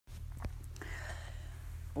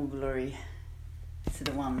All glory to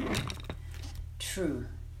the one true,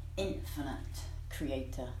 infinite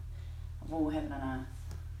creator of all heaven and earth.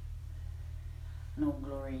 And all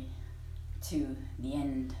glory to the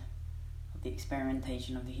end of the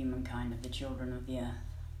experimentation of the humankind, of the children of the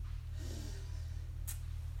earth.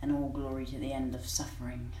 And all glory to the end of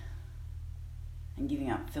suffering and giving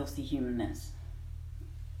up filthy humanness,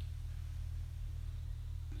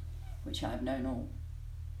 which I have known all.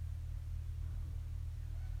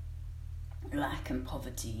 Lack and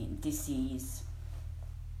poverty and disease.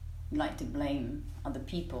 We like to blame other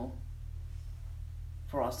people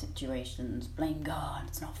for our situations. Blame God.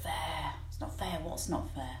 It's not fair. It's not fair. What's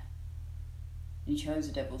not fair? You chose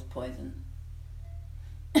the devil's poison.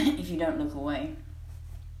 If you don't look away,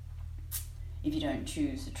 if you don't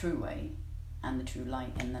choose the true way and the true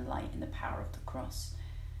light and the light and the power of the cross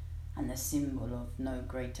and the symbol of no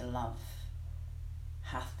greater love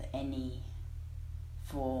hath any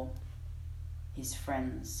for his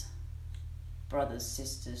friends, brothers,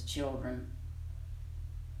 sisters, children.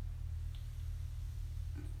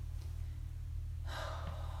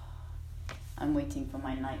 I'm waiting for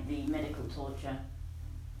my nightly medical torture.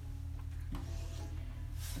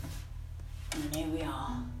 And here we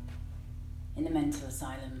are, in the mental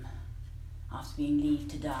asylum, after being leave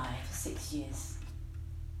to die for 6 years.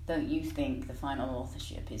 Don't you think the final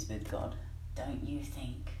authorship is with God? Don't you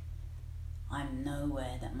think I'm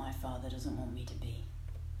nowhere that my Father doesn't want me to be?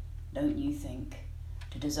 Don't you think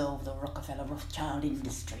to dissolve the Rockefeller Rothschild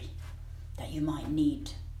industry that you might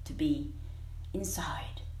need to be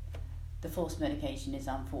inside? The forced medication is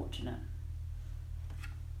unfortunate.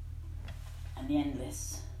 And the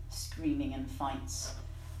endless screaming and fights.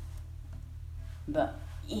 But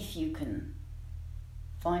if you can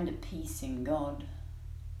find a peace in God,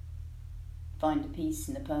 find a peace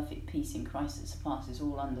in the perfect peace in Christ that surpasses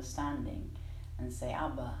all understanding, and say,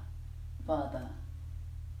 Abba, Father,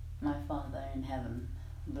 my Father in heaven,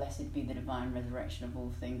 blessed be the divine resurrection of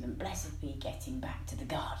all things, and blessed be getting back to the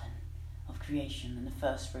garden of creation and the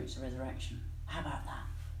first fruits of resurrection. How about that?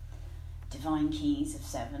 Divine keys of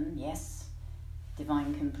 7, yes.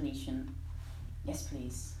 Divine completion, yes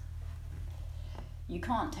please. You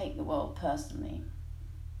can't take the world personally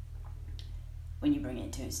when you bring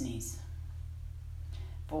it to its knees.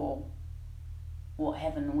 For what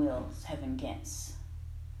heaven wills, heaven gets.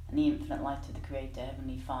 And the infinite light of the Creator,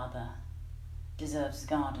 Heavenly Father, deserves the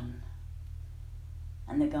garden.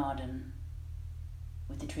 And the garden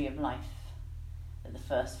with the tree of life that the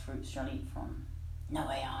first fruits shall eat from. No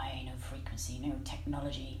AI, no frequency, no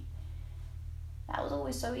technology. That was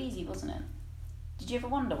always so easy, wasn't it? Did you ever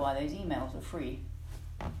wonder why those emails were free?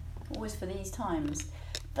 Always for these times.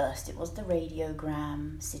 First it was the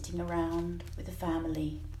radiogram, sitting around with the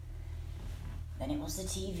family. Then it was the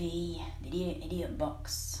TV, the idiot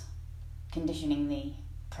box, conditioning thee,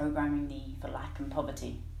 programming thee for lack and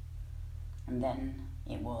poverty. And then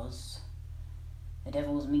it was the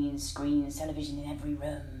devil's mean screens, television in every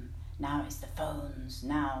room. Now it's the phones.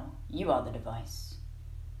 Now you are the device.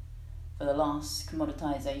 For the last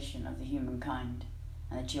commoditization of the humankind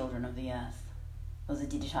and the children of the earth was the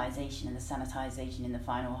digitization and the sanitization in the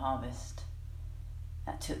final harvest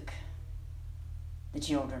that took the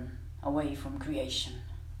children away from creation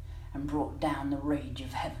and brought down the rage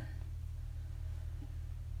of heaven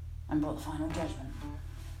and brought the final judgment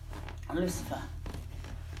on Lucifer.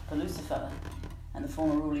 For Lucifer and the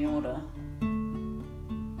former ruling order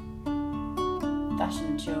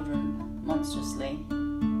fashioned children monstrously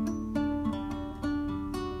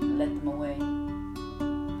and led them away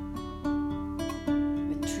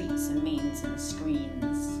with treats and means and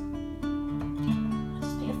screens.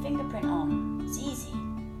 Just put your fingerprint on, it's easy.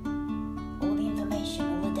 All the information,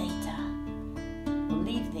 all the data will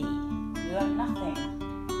leave thee. You own nothing.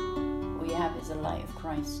 All you have is the light of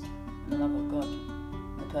Christ and the love of God,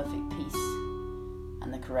 the perfect peace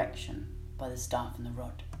and the correction by the staff and the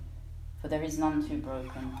rod. For there is none too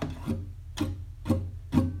broken,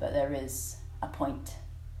 but there is a point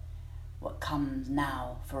what comes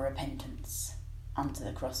now for repentance unto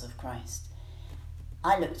the cross of Christ.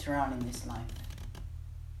 I looked around in this life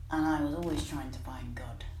and I was always trying to find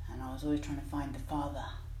God. And I was always trying to find the Father.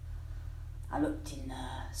 I looked in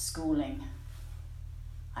schooling.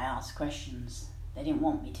 I asked questions. They didn't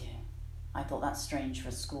want me to. I thought that's strange for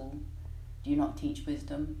a school. Do you not teach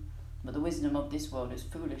wisdom? But the wisdom of this world is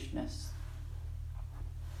foolishness.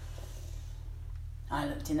 I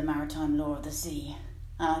looked in the maritime law of the sea.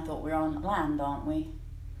 And I thought we're on land, aren't we?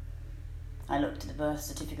 I looked at the birth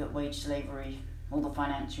certificate, wage slavery, all the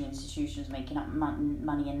financial institutions making up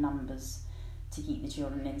money in numbers to keep the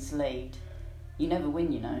children enslaved. You never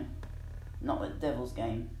win, you know. not at the devil's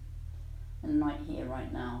game. And right here,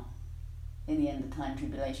 right now, in the end of time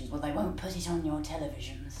tribulations, well, they won't put it on your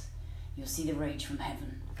televisions. You'll see the rage from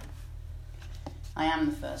heaven. I am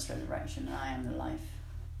the first resurrection, and I am the life.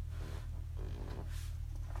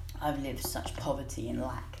 I've lived such poverty and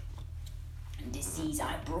lack and disease.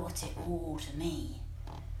 I brought it all to me.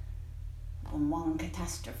 From one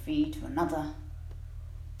catastrophe to another,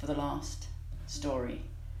 for the last story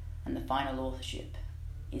and the final authorship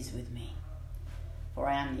is with me. For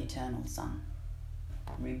I am the eternal Son,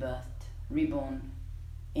 rebirthed, reborn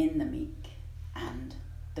in the meek and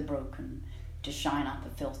the broken, to shine up a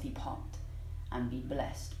filthy pot and be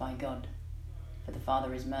blessed by God. For the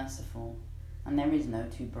Father is merciful, and there is no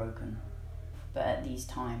too broken. But at these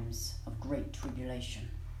times of great tribulation,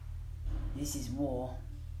 this is war.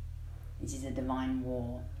 This is a divine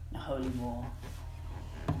war, a holy war.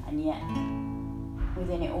 And yet,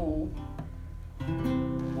 within it all,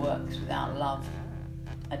 works without love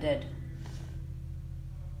are dead.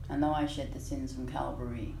 And though I shed the sins from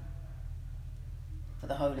Calvary, for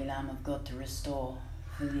the Holy Lamb of God to restore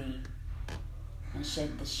for thee, and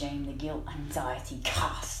shed the shame, the guilt, anxiety,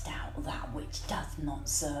 cast out that which doth not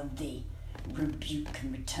serve thee, rebuke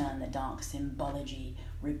and return the dark symbology,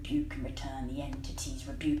 rebuke and return the entities,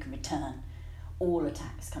 rebuke and return all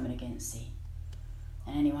attacks coming against thee.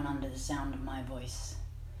 And anyone under the sound of my voice,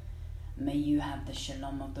 may you have the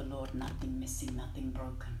shalom of the Lord, nothing missing, nothing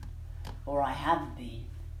broken. For I have been,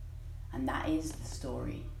 and that is the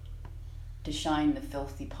story, to shine the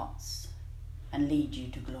filthy pots and lead you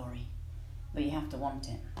to glory. But you have to want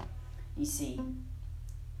it. You see,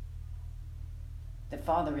 the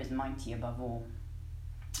Father is mighty above all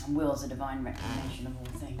and wills a divine reclamation of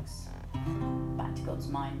all things. Back to God's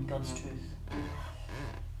mind, God's truth.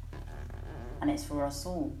 And it's for us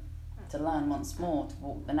all to learn once more to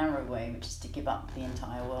walk the narrow way, which is to give up the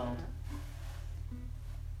entire world.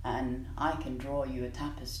 And I can draw you a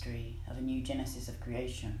tapestry of a new genesis of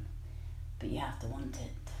creation, but you have to want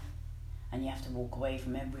it. And you have to walk away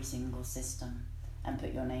from every single system and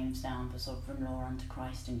put your names down for sovereign law unto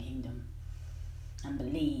Christ and kingdom. And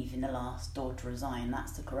believe in the last daughter of Zion.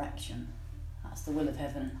 That's the correction. That's the will of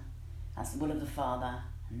heaven. That's the will of the Father.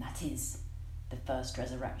 And that is the first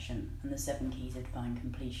resurrection and the 7 keys of divine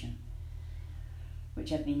completion,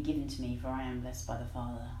 which have been given to me, for I am blessed by the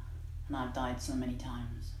Father. And I've died so many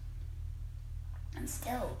times. And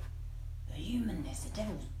still, the humanness, the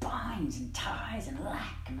devil's binds and ties and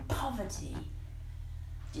lack and poverty,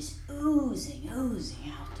 just oozing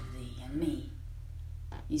out of thee and me.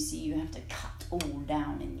 You see, you have to cut all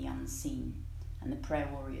down in the unseen. And the prayer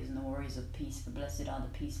warriors and the warriors of peace, for blessed are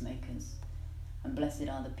the peacemakers, and blessed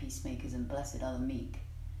are the peacemakers, and blessed are the meek,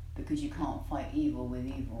 because you can't fight evil with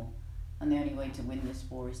evil. And the only way to win this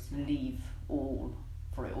war is to leave all,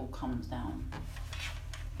 for it all comes down.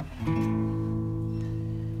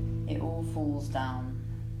 It all falls down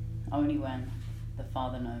only when the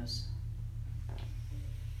Father knows.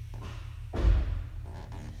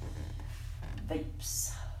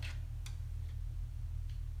 Vapes.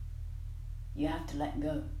 You have to let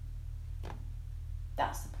go.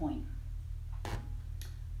 That's the point.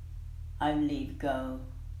 I leave go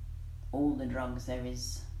all the drugs there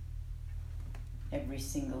is, every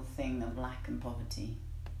single thing of lack and poverty,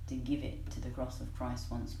 to give it to the cross of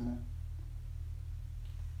Christ once more.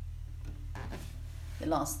 The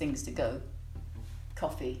last things to go: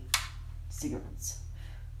 coffee, cigarettes,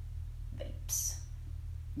 vapes.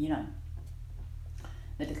 You know,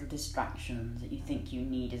 the little distractions that you think you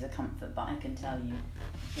need as a comfort, but I can tell you,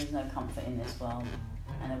 there's no comfort in this world,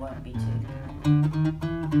 and there won't be too.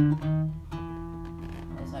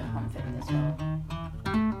 There's no comfort in this world.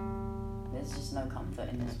 There's just no comfort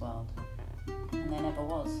in this world. And there never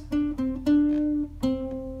was.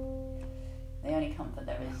 The only comfort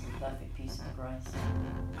there is the perfect peace of Christ.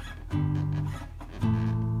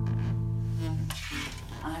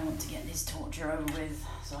 I want to get this torture over with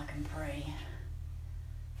so I can pray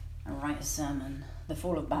and write a sermon, The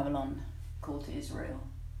Fall of Babylon, Call to Israel.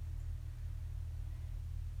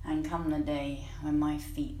 And come the day when my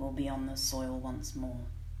feet will be on the soil once more,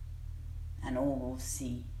 and all will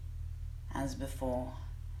see, as before,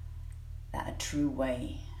 that a true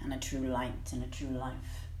way and a true light and a true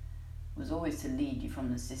life was always to lead you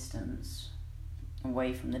from the systems,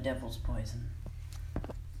 away from the devil's poison.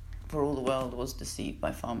 For all the world was deceived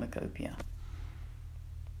by pharmacopoeia.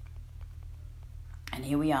 And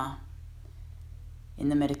here we are, in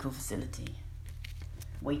the medical facility,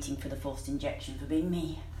 waiting for the forced injection for being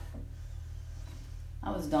me.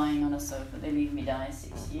 I was dying on a sofa. They leave me die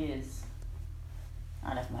 6 years.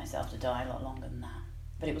 I left myself to die a lot longer than that.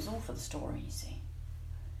 But it was all for the story, you see.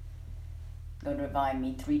 God revived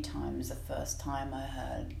me 3 times. The first time I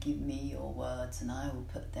heard, "Give me your words and I will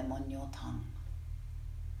put them on your tongue."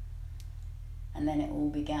 And then it all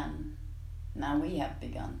began. Now we have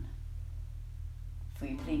begun. For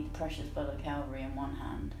you plead the precious blood of Calvary in one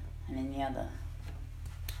hand, and in the other,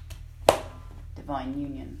 divine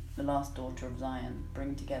union, the last daughter of Zion,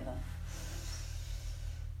 bring together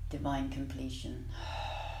divine completion.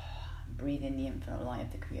 Breathe in the infinite light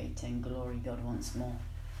of the Creator and glory God once more.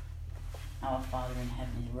 Our Father in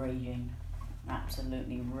heaven is raging,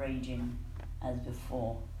 absolutely raging as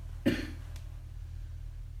before.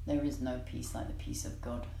 There is no peace like the peace of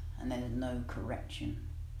God, and there is no correction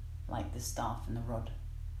like the staff and the rod.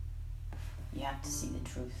 You have to see the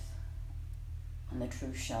truth, and the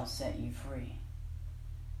truth shall set you free.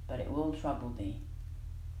 But it will trouble thee.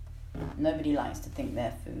 Nobody likes to think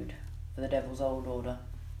they're food for the devil's old order.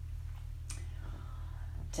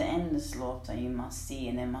 To end the slaughter, you must see,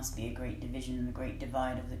 and there must be a great division and a great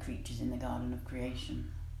divide of the creatures in the garden of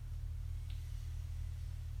creation.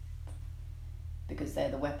 Because they're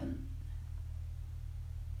the weapon.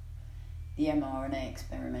 The mRNA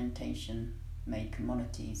experimentation made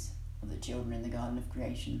commodities of the children in the garden of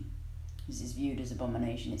creation. This is viewed as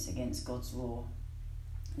abomination. It's against God's law.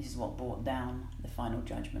 This is what brought down the final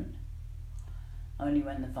judgment. Only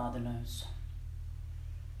when the Father knows.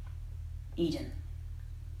 Eden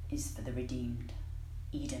is for the redeemed.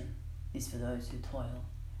 Eden is for those who toil.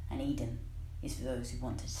 And Eden is for those who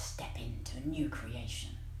want to step into a new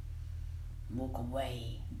creation. Walk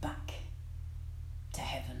away back to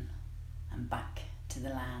heaven and back to the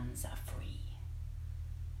lands that are free.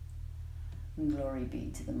 And glory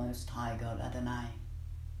be to the Most High God Adonai.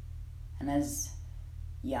 And as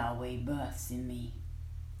Yahweh births in me,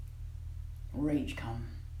 rage come,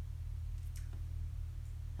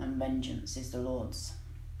 and vengeance is the Lord's.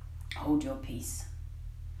 Hold your peace.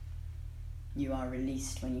 You are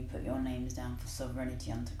released when you put your names down for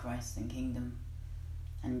sovereignty unto Christ and kingdom,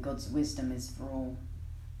 and God's wisdom is for all.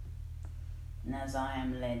 And as I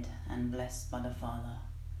am led and blessed by the Father,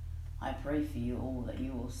 I pray for you all that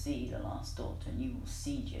you will see the last daughter, and you will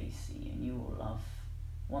see JC, and you will love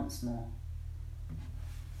once more.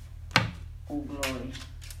 All glory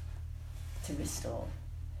to restore.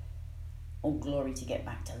 All glory to get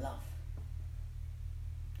back to love.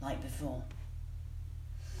 Like before.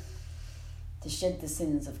 To shed the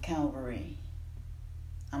sins of Calvary,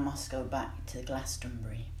 I must go back to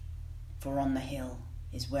Glastonbury, for on the hill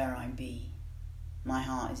is where I be. My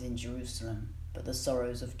heart is in Jerusalem, but the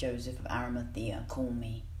sorrows of Joseph of Arimathea call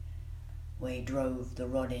me, where he drove the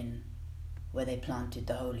rod in, where they planted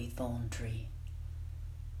the holy thorn tree.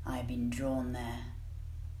 I have been drawn there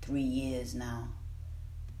 3 years now,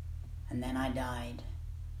 and then I died,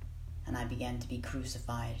 and I began to be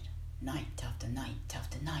crucified night after night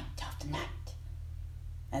after night after night.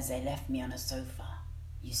 As they left me on a sofa,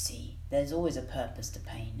 you see, there's always a purpose to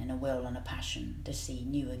pain, and a will and a passion to see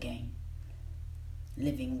new again.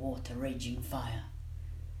 Living water, raging fire.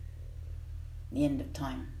 The end of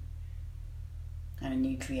time, and a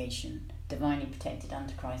new creation, divinely protected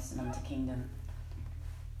unto Christ and unto kingdom.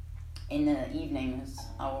 In the evenings,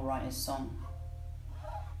 I will write a song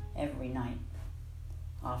every night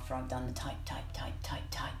after I've done the type.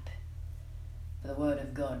 For the word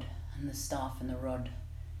of God and the staff and the rod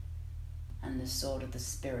and the sword of the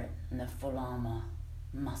Spirit and the full armour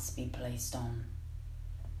must be placed on.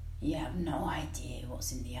 You have no idea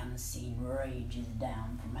what's in the unseen rages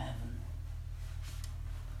down from heaven.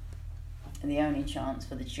 And the only chance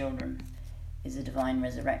for the children is a divine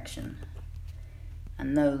resurrection.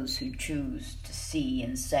 And those who choose to see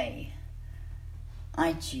and say,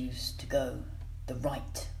 I choose to go the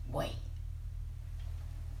right way,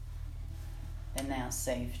 then they are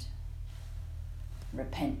saved.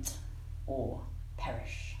 Repent or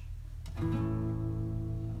perish.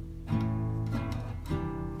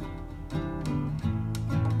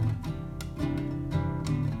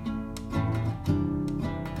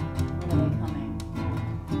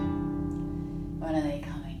 When are they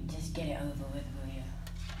coming? Just get it over with, will you?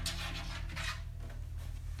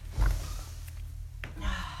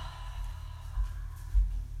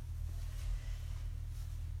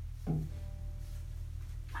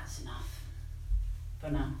 That's enough. For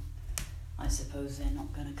now. I suppose they're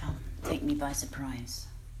not going to come. Take me by surprise.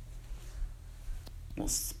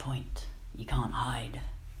 What's the point? You can't hide.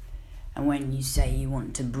 And when you say you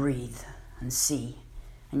want to breathe and see,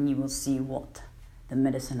 and you will see what the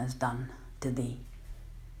medicine has done to thee,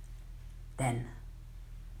 then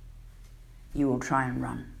you will try and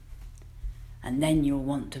run. And then you'll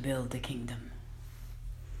want to build the kingdom.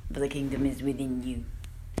 For the kingdom is within you.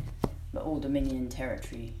 but all dominion and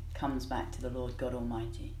territory comes back to the Lord God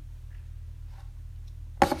Almighty.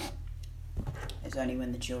 It's only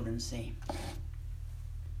when the children see.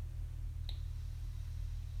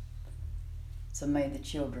 So may the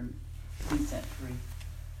children be set free.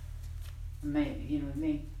 And may it begin with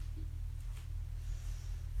me.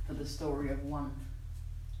 For the story of one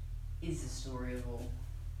is the story of all.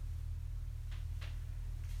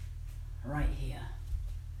 Right here,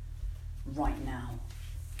 right now,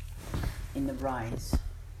 in the rise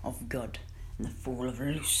of God and the fall of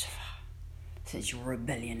Lucifer, such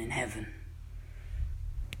rebellion in heaven.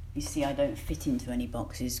 You see, I don't fit into any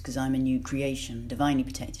boxes because I'm a new creation, divinely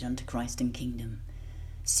protected unto Christ and kingdom.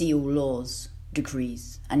 See all laws,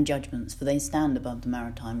 decrees, and judgments, for they stand above the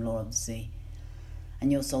maritime law of the sea.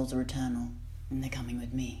 And your souls are eternal, and they're coming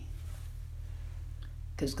with me.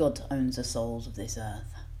 Because God owns the souls of this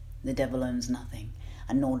earth. The devil owns nothing,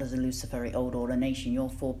 and nor does the Luciferic old order nation, your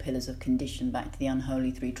four pillars of condition back to the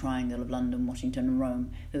unholy three triangle of London, Washington and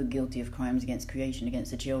Rome, who are guilty of crimes against creation,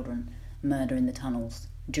 against the children, murder in the tunnels,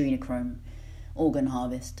 adrenochrome, organ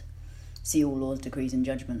harvest. See all laws, decrees and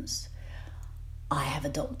judgments. I have a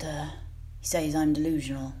doctor. He says I'm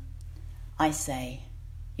delusional. I say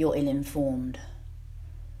you're ill-informed.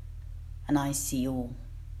 And I see all.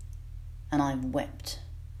 And I've wept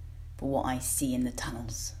for what I see in the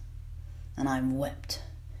tunnels. And I've wept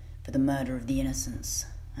for the murder of the innocents.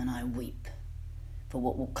 And I weep for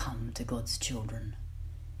what will come to God's children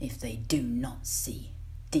if they do not see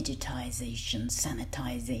digitization,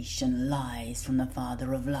 sanitization, lies from the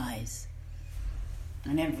father of lies.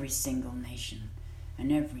 And every single nation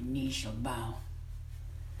and every knee shall bow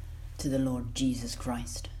to the Lord Jesus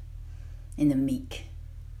Christ in the meek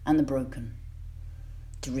and the broken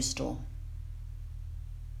to restore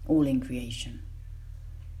all in creation.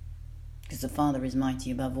 Because the Father is mighty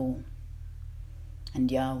above all. And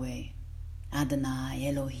Yahweh, Adonai,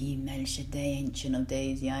 Elohim, El Shaddai, Ancient of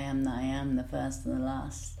Days, the I am that I am, the first and the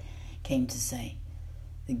last, came to say,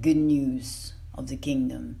 the good news of the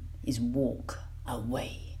kingdom is walk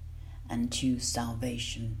away and choose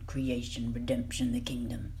salvation, creation, redemption, the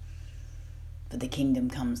kingdom. For the kingdom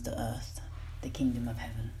comes to earth, the kingdom of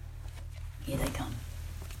heaven. Here they come.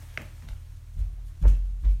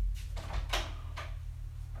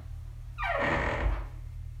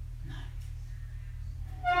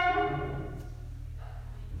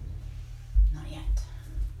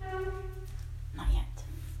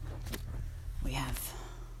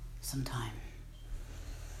 Some time.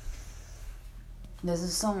 There's a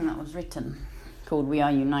song that was written called We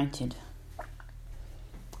Are United.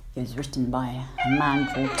 It was written by a man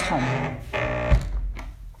called Tom.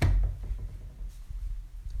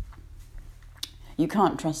 You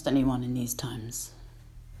can't trust anyone in these times.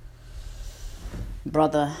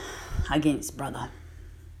 Brother against brother.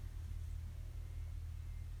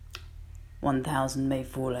 1,000 may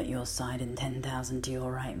fall at your side and 10,000 to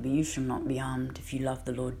your right, but you shall not be harmed if you love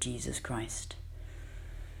the Lord Jesus Christ.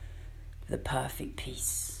 The perfect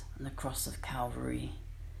peace on the cross of Calvary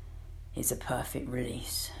is a perfect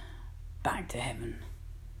release back to heaven,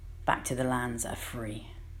 back to the lands that are free.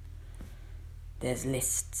 There's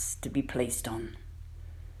lists to be placed on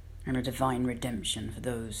and a divine redemption for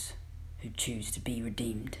those who choose to be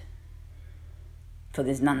redeemed. For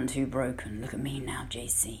there's none too broken. Look at me now,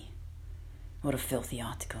 JC. What a filthy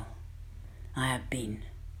article I have been.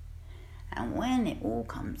 And when it all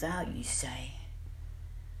comes out, you say,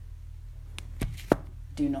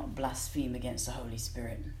 do not blaspheme against the Holy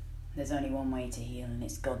Spirit. There's only one way to heal, and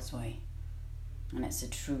it's God's way. And it's the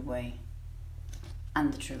true way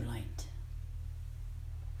and the true light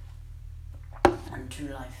and true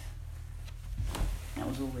life. That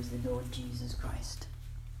was always the Lord Jesus Christ.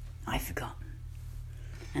 I forgot.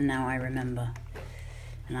 And now I remember.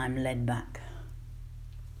 And I'm led back